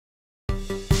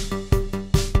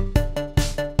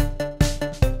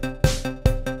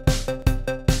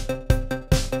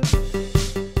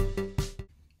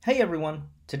Hey everyone,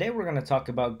 today we're going to talk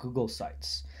about Google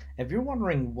Sites. If you're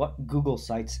wondering what Google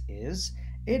Sites is,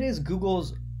 it is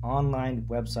Google's online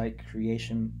website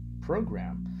creation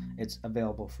program. It's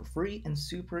available for free and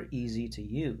super easy to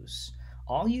use.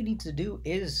 All you need to do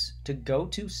is to go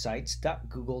to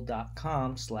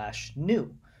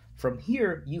sites.google.com/new. From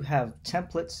here, you have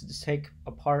templates to take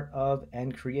a part of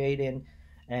and create in,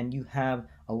 and you have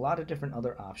a lot of different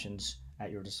other options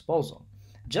at your disposal.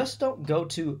 Just don't go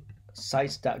to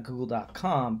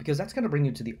sites.google.com because that's going to bring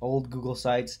you to the old Google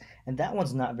Sites, and that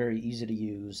one's not very easy to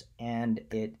use, and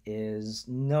it is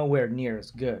nowhere near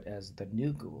as good as the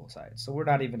new Google Sites. So we're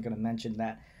not even going to mention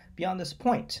that beyond this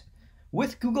point.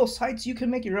 With Google Sites, you can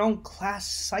make your own class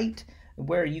site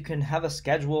where you can have a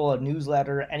schedule, a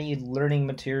newsletter, any learning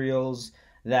materials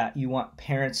that you want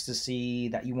parents to see,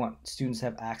 that you want students to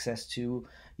have access to.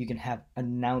 You can have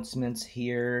announcements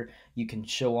here. You can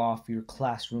show off your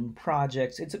classroom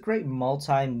projects. It's a great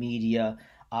multimedia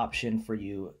option for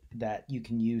you that you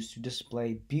can use to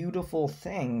display beautiful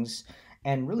things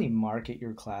and really market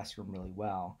your classroom really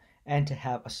well, and to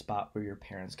have a spot where your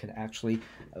parents can actually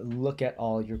look at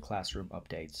all your classroom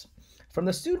updates. From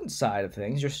the student side of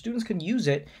things, your students can use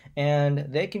it and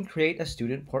they can create a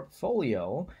student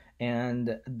portfolio,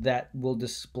 and that will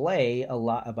display a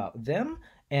lot about them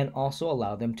and also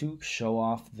allow them to show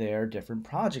off their different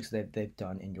projects that they've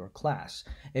done in your class.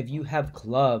 If you have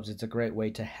clubs, it's a great way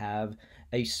to have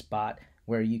a spot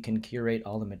where you can curate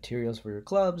all the materials for your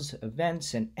clubs,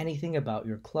 events, and anything about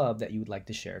your club that you would like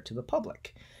to share to the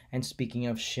public. And speaking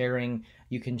of sharing,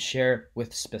 you can share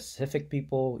with specific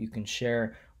people, you can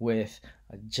share with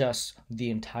just the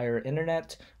entire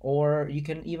internet, or you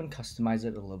can even customize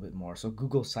it a little bit more. So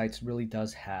Google Sites really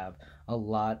does have a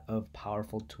lot of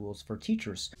powerful tools for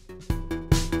teachers.